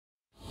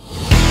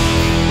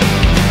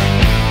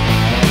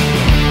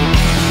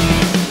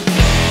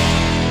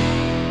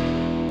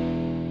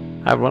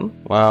Hi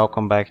everyone,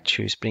 welcome back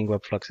to Spring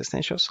WebFlux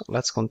extensions.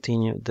 Let's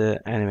continue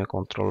the anime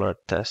controller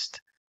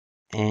test,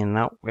 and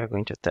now we are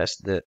going to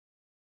test the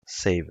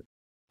save.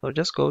 So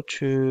just go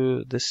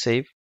to the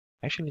save,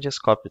 actually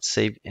just copy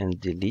save and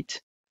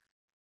delete,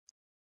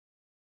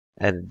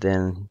 add it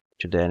then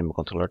to the anime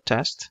controller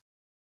test,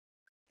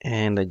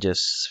 and I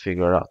just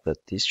figure out that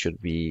this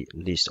should be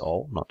list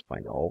all, not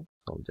find all.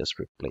 So just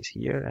replace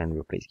here and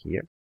replace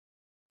here.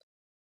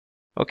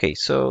 Okay,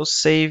 so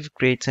save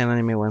creates an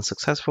anime when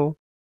successful.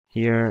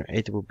 Here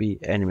it will be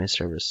anime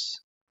service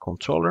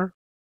controller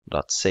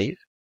dot save,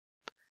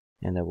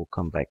 and I will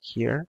come back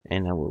here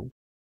and I will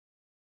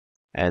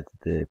add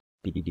the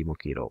PDD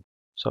Mockito.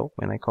 So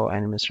when I call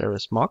anime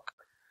service mock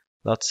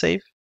dot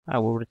save, I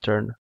will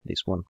return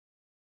this one,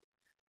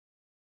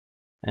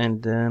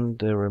 and then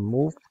the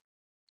remove.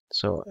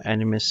 So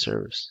anime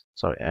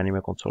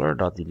controller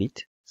dot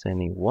delete,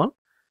 sending one,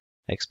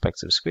 expect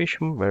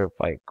subscription,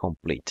 verify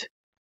complete.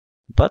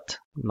 But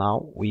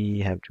now we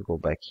have to go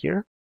back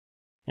here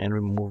and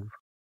remove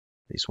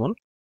this one.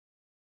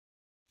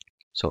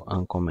 So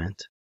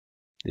uncomment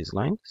these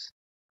lines,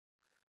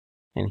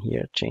 and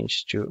here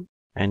change to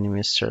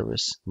anime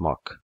service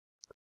mock.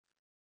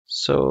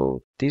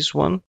 So this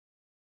one,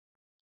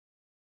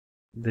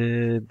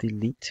 the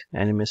delete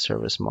anime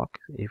service mock,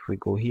 if we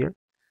go here,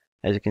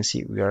 as you can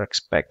see, we are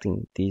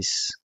expecting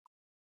this,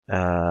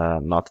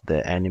 not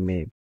the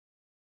anime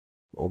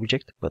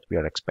object, but we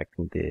are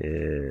expecting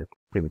the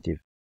primitive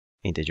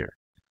integer.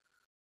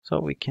 So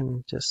we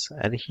can just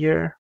add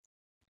here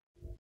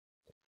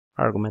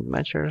argument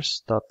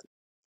matchers dot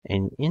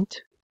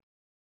int,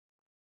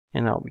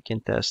 and now we can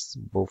test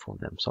both of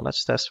them. So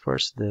let's test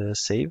first the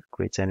save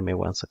creates anime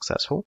when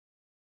successful,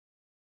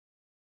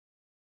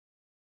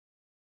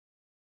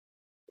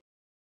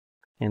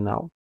 and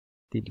now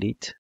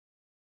delete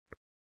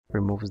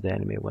removes the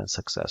anime when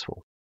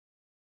successful.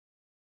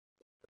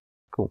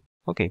 Cool.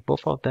 Okay,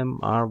 both of them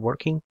are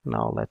working.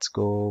 Now let's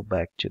go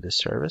back to the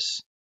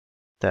service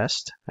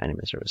test, anime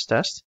service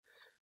test,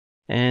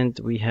 and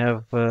we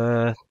have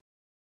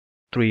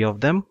 3 of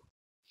them.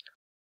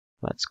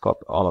 Let's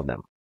copy all of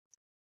them.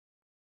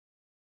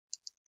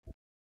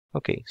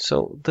 Okay,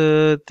 so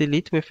the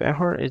delete with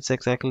error is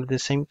exactly the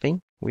same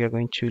thing. We are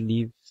going to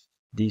leave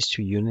these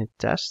 2 unit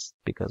tests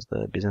because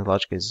the business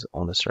logic is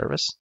on the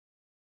service.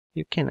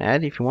 You can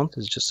add if you want,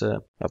 it's just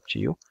up to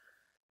you.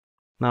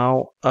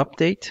 Now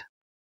update,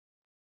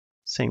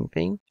 same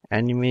thing,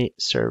 anime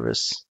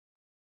service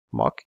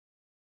mock,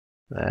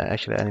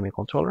 actually anime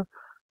controller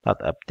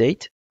dot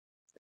update.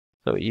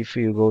 So if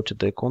you go to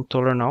the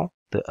controller now,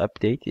 the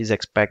update is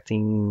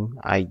expecting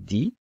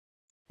ID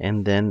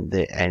and then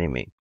the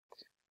anime.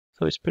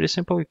 So it's pretty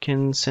simple. You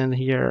can send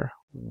here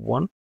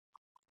 1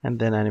 and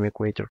then anime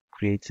creator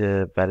create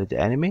a valid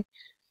anime.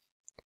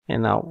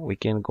 And now we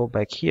can go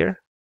back here.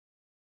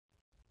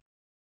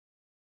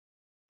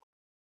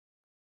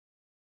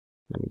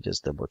 Let me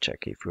just double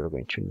check if we're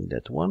going to need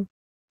that one.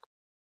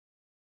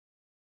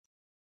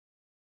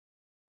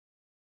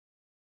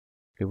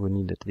 We will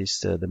need at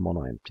least the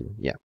mono empty.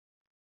 Yeah.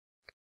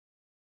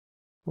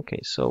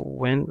 Okay, so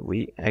when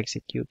we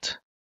execute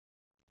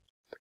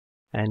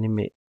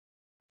anime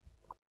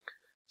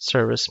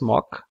service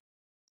mock,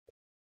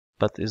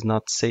 but is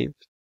not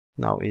saved,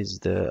 now is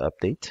the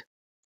update,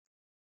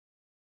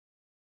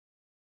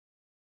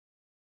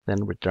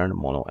 then return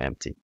mono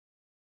empty.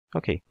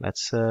 Okay,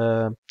 let's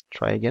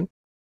try again.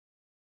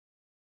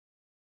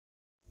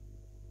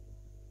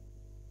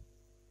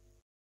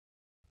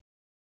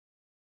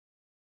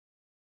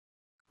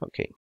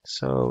 Okay,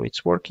 so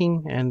it's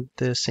working, and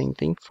the same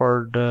thing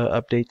for the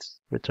update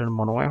return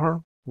mono error.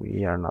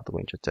 We are not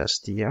going to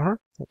test the error.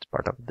 That's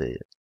part of the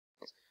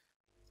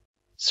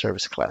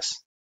service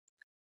class.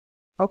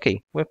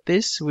 Okay, with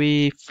this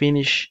we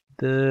finish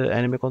the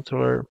anime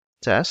controller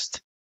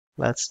test.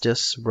 Let's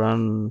just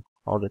run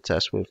all the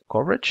tests with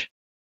coverage.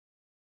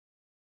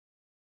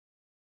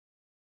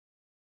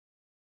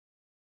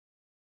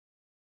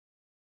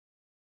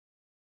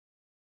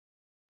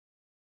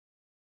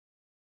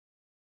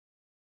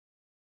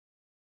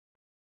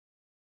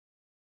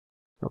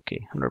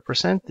 Okay,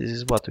 100%, this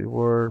is what we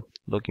were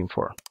looking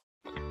for.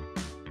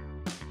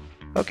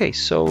 Okay,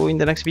 so in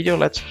the next video,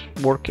 let's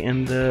work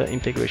in the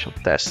integration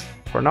test.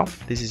 For now,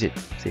 this is it.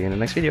 See you in the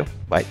next video.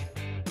 Bye.